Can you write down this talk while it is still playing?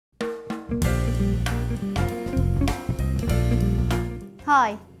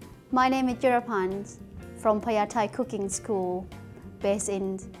Hi, my name is Jirapan from Paya Thai Cooking School based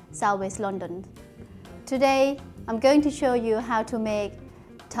in Southwest London. Today I'm going to show you how to make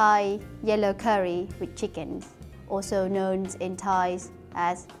Thai yellow curry with chicken, also known in Thai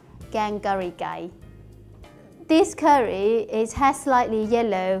as Gang Curry Gai. This curry has slightly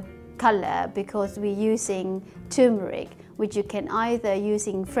yellow color because we're using turmeric, which you can either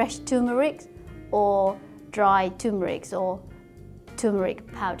using fresh turmeric or dry turmeric or turmeric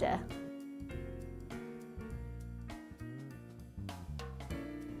powder.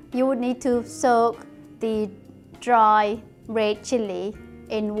 You would need to soak the dry red chili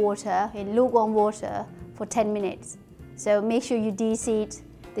in water, in lukewarm water, for 10 minutes. So make sure you de-seed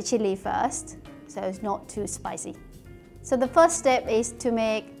the chili first, so it's not too spicy. So the first step is to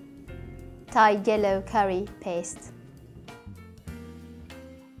make Thai yellow curry paste.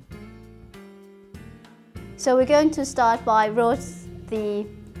 So we're going to start by roast the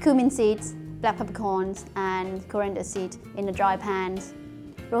cumin seeds, black peppercorns and coriander seed in a dry pan.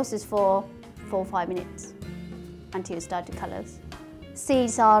 Roast this for 4 or 5 minutes until it starts to color.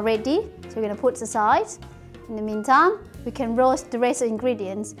 Seeds are ready, so we're going to put it aside. In the meantime, we can roast the rest of the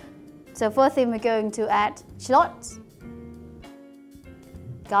ingredients. So first thing we're going to add shallots,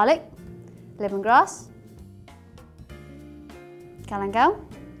 garlic, lemongrass, galangal.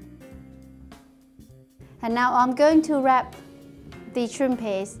 And now I'm going to wrap the shrimp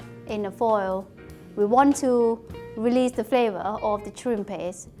paste in a foil. We want to release the flavor of the shrimp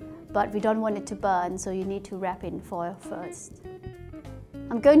paste, but we don't want it to burn, so you need to wrap in foil first.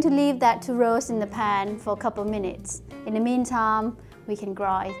 I'm going to leave that to roast in the pan for a couple of minutes. In the meantime, we can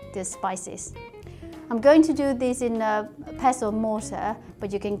grind the spices. I'm going to do this in a pestle mortar,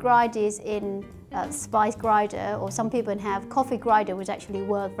 but you can grind this in a spice grinder, or some people have coffee grinder, which actually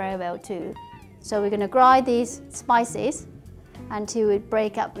work very well too. So we're going to grind these spices until it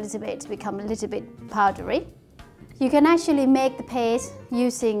break up a little bit to become a little bit powdery. You can actually make the paste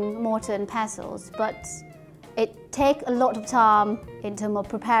using mortar and pestles, but it takes a lot of time in terms of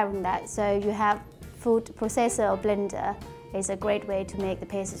preparing that. So you have food processor or blender is a great way to make the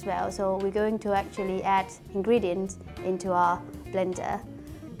paste as well. So we're going to actually add ingredients into our blender.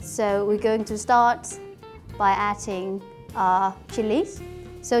 So we're going to start by adding our chilies.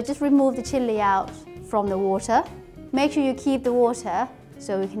 So just remove the chili out from the water. Make sure you keep the water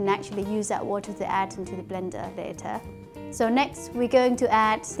so we can actually use that water to add into the blender later. So next we're going to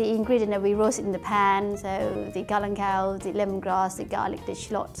add the ingredient that we roasted in the pan, so the galangal, the lemongrass, the garlic, the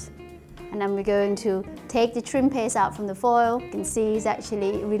shallots. And then we're going to take the shrimp paste out from the foil. You can see it's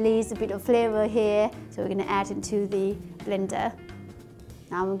actually released a bit of flavor here, so we're going to add it into the blender.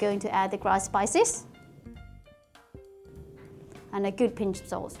 Now I'm going to add the ground spices and a good pinch of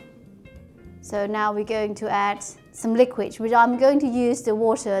salt. So now we're going to add some liquid, which I'm going to use the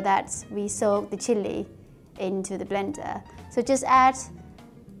water that we soaked the chili into the blender. So just add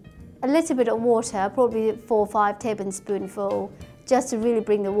a little bit of water, probably 4 or 5 tablespoonfuls, just to really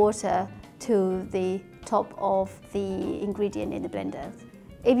bring the water to the top of the ingredient in the blender.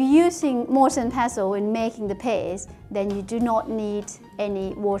 If you're using mortar and pestle in making the paste, then you do not need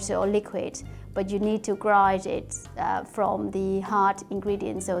any water or liquid, but you need to grind it from the hard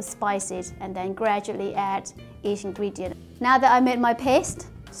ingredients, so spice it and then gradually add each ingredient. Now that I made my paste,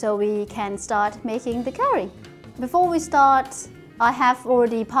 so we can start making the curry. Before we start, I have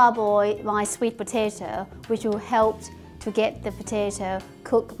already parboiled my sweet potato, which will help to get the potato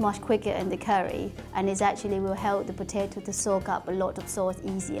cooked much quicker in the curry, and it actually will help the potato to soak up a lot of sauce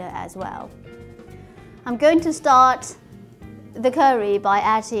easier as well. I'm going to start the curry by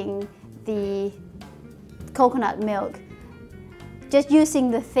adding the coconut milk. Just using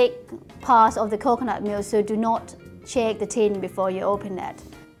the thick part of the coconut milk, so do not shake the tin before you open it.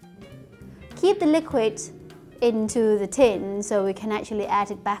 Keep the liquid into the tin so we can actually add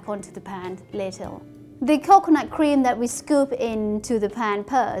it back onto the pan later. The coconut cream that we scoop into the pan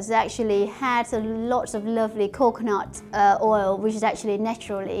first actually has a lot of lovely coconut oil, which is actually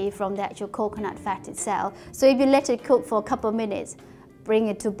naturally from the actual coconut fat itself. So if you let it cook for a couple of minutes, bring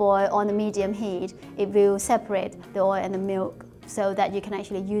it to boil on a medium heat, it will separate the oil and the milk so that you can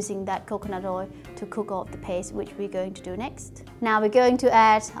actually using that coconut oil to cook off the paste, which we're going to do next. Now we're going to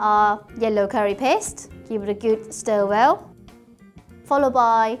add our yellow curry paste, give it a good stir well, followed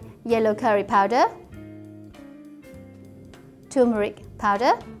by yellow curry powder, turmeric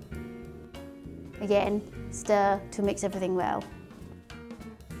powder. Again, stir to mix everything well.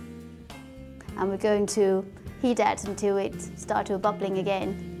 And we're going to heat that until it starts to bubbling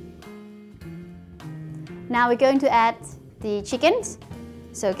again. Now we're going to add the chickens.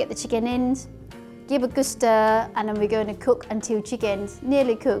 So get the chicken in, give a good stir, and then we're going to cook until chicken's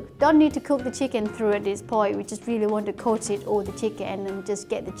nearly cooked. Don't need to cook the chicken through at this point. We just really want to coat it all the chicken and just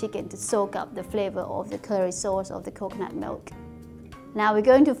get the chicken to soak up the flavor of the curry sauce of the coconut milk. Now we're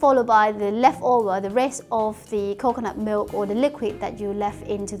going to follow by the leftover, the rest of the coconut milk or the liquid that you left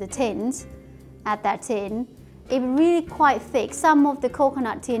into the tins. Add that in. It's really quite thick. Some of the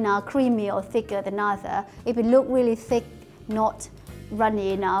coconut tin are creamy or thicker than other. If it look really thick, not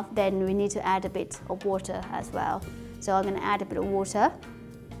runny enough, then we need to add a bit of water as well. So I'm going to add a bit of water,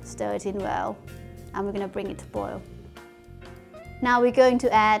 stir it in well, and we're going to bring it to boil. Now we're going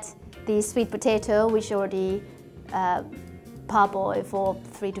to add the sweet potato, which already parboiled for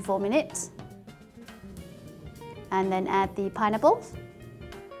 3 to 4 minutes. And then add the pineapples.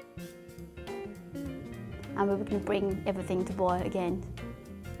 And we're going to bring everything to boil again.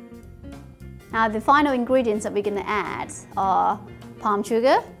 Now the final ingredients that we're going to add are palm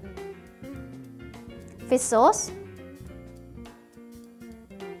sugar, fish sauce,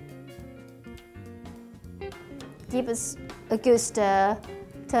 give us a good stir,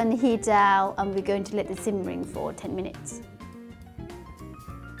 turn the heat down, and we're going to let it simmering for 10 minutes.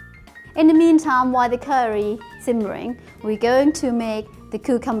 In the meantime, while the curry simmering, we're going to make the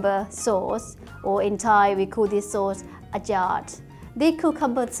cucumber sauce, or in Thai we call this sauce ajat. The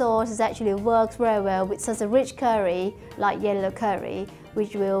cucumber sauce actually works very well with such a rich curry like yellow curry,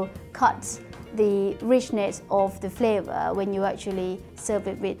 which will cut the richness of the flavor when you actually serve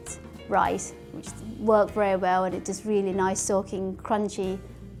it with rice, which works very well, and it's just really nice soaking crunchy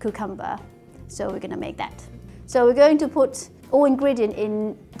cucumber. So we're going to make that. So we're going to put all ingredients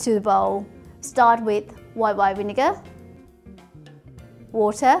into the bowl. Start with white wine vinegar,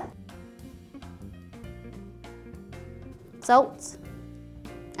 water, salt,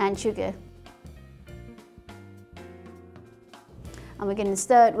 and sugar. And we're going to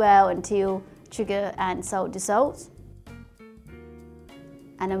stir it well until sugar and salt dissolve.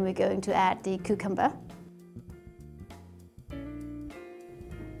 And then we're going to add the cucumber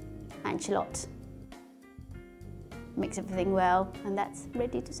and shallot. Mix everything well, and that's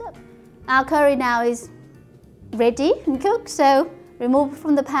ready to serve. Our curry now is ready and cooked, so remove it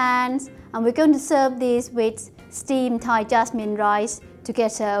from the pans, and we're going to serve this with steamed Thai jasmine rice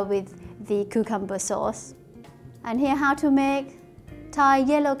together with the cucumber sauce. And here how to make Thai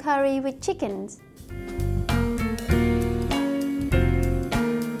yellow curry with chickens.